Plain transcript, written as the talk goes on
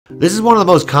This is one of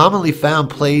the most commonly found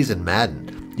plays in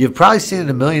Madden. You've probably seen it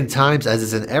a million times as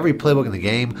it's in every playbook in the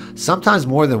game, sometimes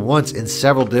more than once in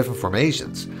several different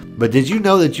formations. But did you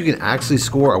know that you can actually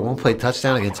score a one-play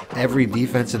touchdown against every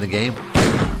defense in the game?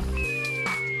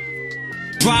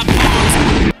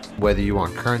 Whether you're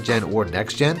on current gen or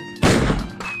next gen.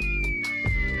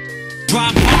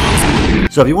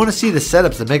 So if you want to see the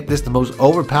setups that make this the most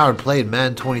overpowered play in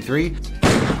Madden 23,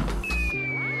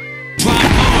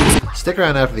 stick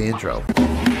around after the intro.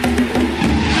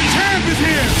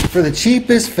 For the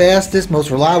cheapest, fastest, most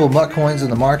reliable MUT coins in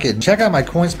the market, check out my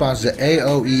coin sponsors at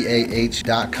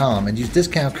AOEAH.com and use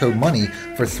discount code MONEY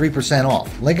for 3%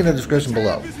 off. Link in the description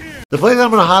below. The play that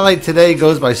I'm going to highlight today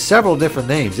goes by several different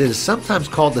names. It is sometimes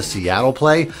called the Seattle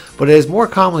play, but it is more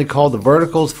commonly called the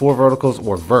verticals, four verticals,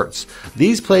 or verts.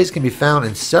 These plays can be found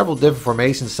in several different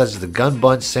formations such as the gun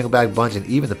bunch, single back bunch, and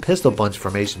even the pistol bunch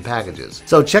formation packages.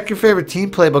 So check your favorite team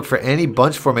playbook for any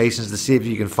bunch formations to see if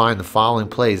you can find the following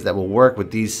plays that will work with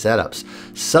these setups.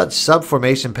 Such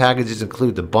sub-formation packages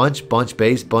include the bunch, bunch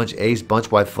base, bunch ace,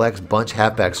 bunch wide flex, bunch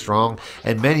halfback strong,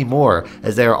 and many more,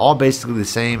 as they are all basically the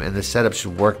same and the setup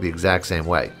should work the exact same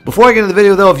way. Before I get into the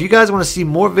video though, if you guys want to see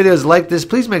more videos like this,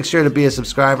 please make sure to be a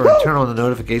subscriber and turn on the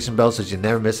notification bell so that you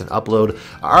never miss an upload.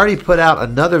 I already put out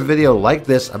another video like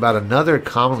this about another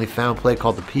commonly found play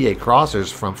called the PA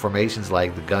crossers from formations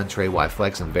like the gun, tray, wide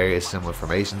flex, and various similar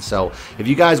formations. So if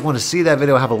you guys want to see that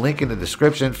video, I have a link in the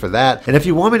description for that. And if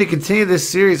you want me to continue this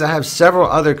series, I have several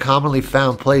other commonly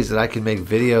found plays that I can make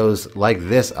videos like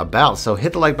this about. So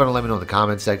hit the like button, let me know in the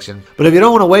comment section. But if you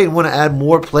don't want to wait and want to add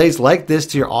more plays like this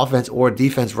to your offense or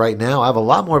defense right now, I have a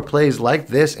lot more plays like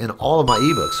this in all of my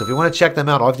ebooks. So if you want to check them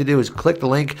out, all you have to do is click the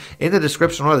link in the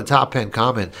description or the top pinned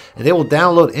comment, and they will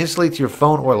download instantly to your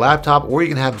phone or laptop, or you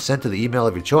can have them sent to the email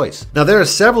of your choice. Now there are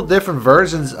several different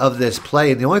versions of this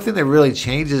play, and the only thing that really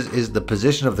changes is the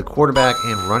position of the quarterback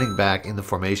and running back in the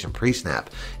formation pre-snap.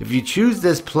 If you choose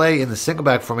this play in the single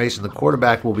back formation, the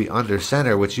quarterback will be under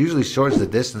center, which usually shortens the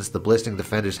distance the blistering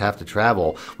defenders have to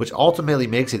travel, which ultimately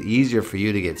makes it easier for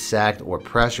you to get sacked or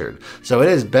pressured. So it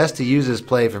is best to use this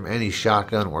play from any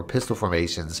shotgun or pistol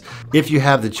formations if you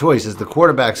have the choice, as the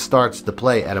quarterback starts the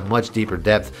play at a much deeper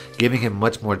depth, giving him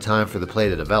much more time for the play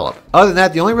to develop. Other than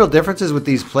that, the only real differences with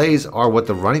these plays are what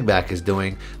the running back is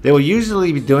doing. They will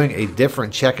usually be doing a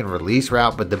different check and release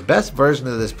route, but the best version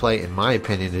of this play, in my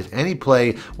opinion, is any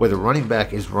play where the running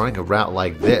back is running a route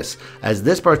like this, as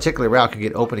this particular route can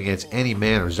get open against any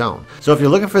man or zone. So if you're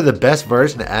looking for the best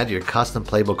version to add to your custom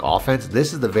playbook offense,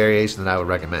 this is the variation that I would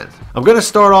recommend. I'm going to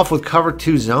start off with cover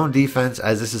 2 zone defense,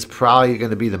 as this is probably going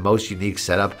to be the most unique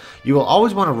setup. You will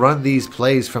always want to run these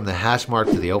plays from the hash mark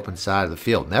to the open side of the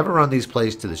field. Never run these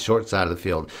plays to the short side of the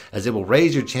field, as it will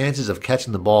raise your chances of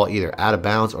catching the ball either out of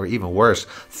bounds or, even worse,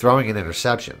 throwing an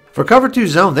interception. For cover 2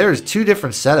 zone, there is 2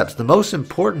 different setups. The most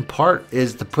important part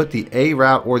is to put the A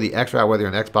route or the X route, whether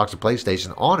you're on Xbox or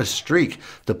PlayStation, on a streak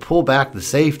to pull back the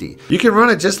safety. You can run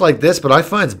it just like this, but I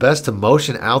find it's best to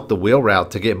motion out the wheel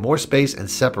route to get more space and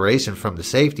separation from the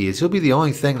safety, as he'll be the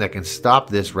only thing that can stop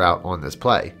this route on this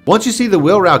play. Once you see the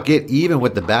wheel route get even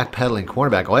with the backpedaling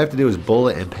cornerback, all you have to do is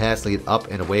bullet and pass lead up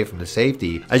and away from the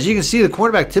safety. As you can see, the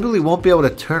cornerback typically won't be able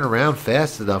to turn around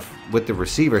fast enough with the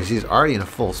receiver, as he's already in a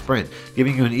full sprint,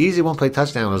 giving you an easy one-play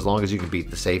touchdown as long as you can beat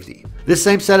the safety. This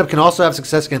same setup can also have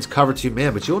success against cover 2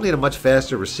 man, but you'll need a much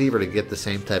faster receiver to get the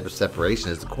same type of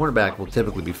separation, as the cornerback will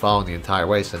typically be following the entire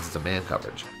way since it's a man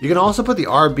coverage. You can also put the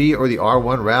RB or the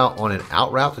R1 route on an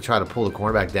out route to try to pull the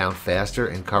cornerback down faster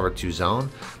in cover 2 zone,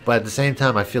 but at the same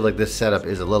time I feel like this setup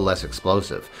is a little less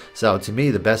explosive. So to me,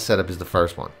 the best setup is the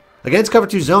first one. Against cover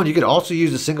 2 zone, you could also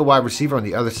use a single wide receiver on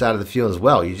the other side of the field as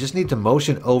well. You just need to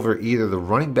motion over either the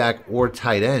running back or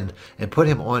tight end and put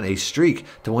him on a streak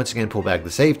to once again pull back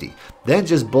the safety. Then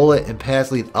just bullet and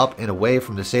pass lead up and away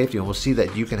from the safety, and we'll see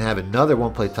that you can have another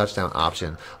one-play touchdown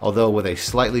option, although with a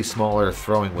slightly smaller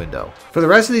throwing window. For the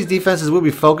rest of these defenses, we'll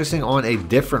be focusing on a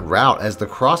different route, as the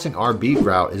crossing RB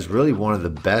route is really one of the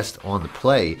best on the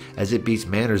play, as it beats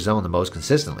man or zone the most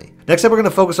consistently. Next up, we're going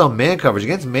to focus on man coverage.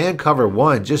 Against man cover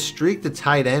 1, just streak the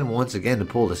tight end once again to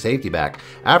pull the safety back.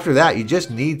 After that, you just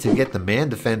need to get the man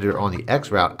defender on the X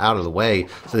route out of the way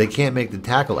so they can't make the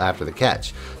tackle after the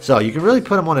catch. So you can really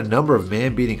put them on a number of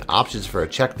man-beating options for a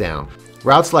check down.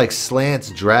 Routes like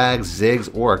slants, drags, zigs,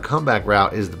 or a comeback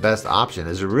route is the best option,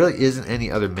 as there really isn't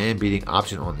any other man-beating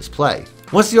option on this play.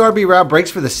 Once the RB route breaks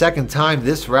for the second time,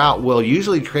 this route will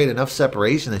usually create enough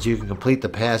separation that you can complete the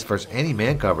pass versus any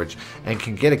man coverage and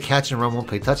can get a catch and run one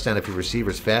play touchdown if your receiver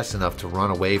is fast enough to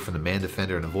run away from the man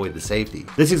defender and avoid the safety.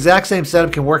 This exact same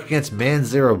setup can work against man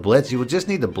zero blitz. You will just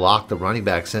need to block the running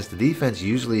back since the defense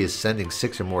usually is sending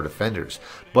 6 or more defenders,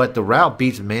 but the route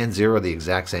beats man zero the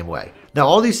exact same way. Now,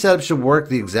 all these setups should work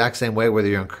the exact same way whether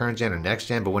you're on current gen or next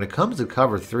gen, but when it comes to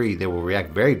cover 3, they will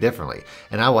react very differently,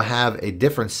 and I will have a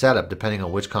different setup depending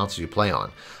on which console you play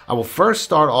on. I will first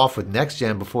start off with next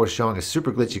gen before showing a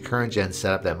super glitchy current gen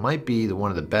setup that might be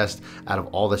one of the best out of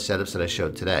all the setups that I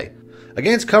showed today.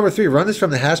 Against cover 3, run this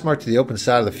from the hash mark to the open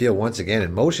side of the field once again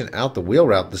and motion out the wheel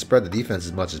route to spread the defense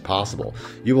as much as possible.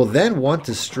 You will then want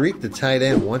to streak the tight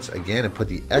end once again and put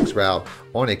the X route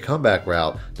on a comeback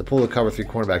route to pull the cover 3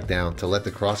 cornerback down to let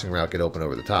the crossing route get open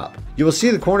over the top. You will see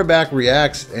the cornerback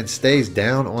reacts and stays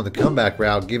down on the comeback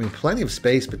route, giving plenty of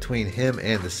space between him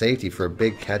and the safety for a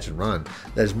big catch and run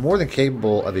that is more than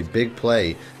capable of a big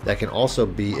play that can also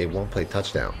be a one-play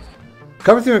touchdown.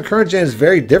 Cover 3 on current gen is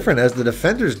very different as the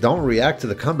defenders don't react to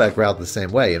the comeback route the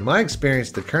same way. In my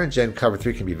experience, the current gen cover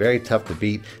 3 can be very tough to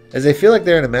beat as they feel like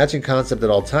they're in a matching concept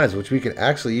at all times, which we can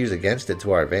actually use against it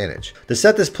to our advantage. To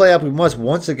set this play up, we must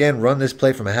once again run this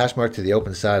play from a hash mark to the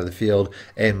open side of the field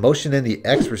and motion in the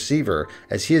X receiver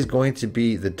as he is going to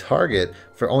be the target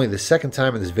for only the second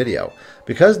time in this video.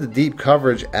 Because the deep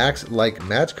coverage acts like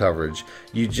match coverage,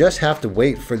 you just have to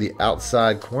wait for the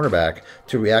outside cornerback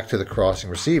to react to the crossing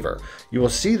receiver. You will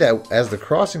see that as the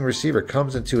crossing receiver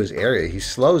comes into his area, he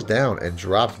slows down and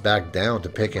drops back down to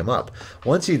pick him up.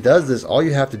 Once he does this, all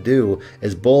you have to do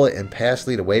is bullet and pass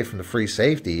lead away from the free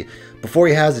safety before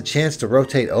he has a chance to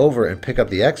rotate over and pick up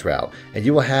the X route, and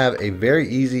you will have a very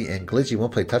easy and glitchy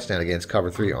one-play touchdown against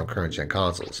cover 3 on current gen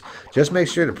consoles. Just make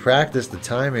sure to practice the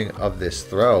timing of this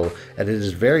throw, and it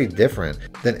is very different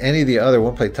than any of the other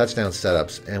one-play touchdown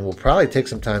setups and will probably take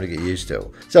some time to get used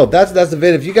to. So that's the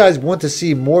video. If you guys want to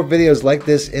see more videos like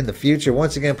this in the future,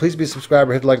 once again, please be a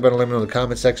subscriber, hit the like button, let me know in the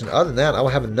comment section. Other than that, I will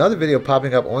have another video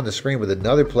popping up on the screen with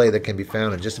another play that can be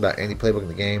found in just about any playbook in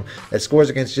the game that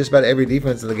scores against just about every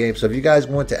defense in the game. So if you guys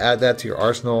want to add that to your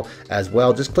arsenal as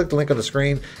well, just click the link on the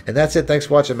screen. And that's it. Thanks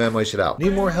for watching, man. Wish it out.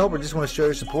 Need more help or just want to show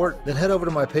your support? Then head over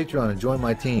to my Patreon and join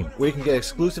my team, where you can get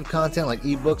exclusive content like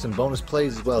ebooks and bonus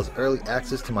plays, as well as early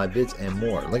access to my vids and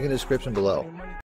more. Link in the description below.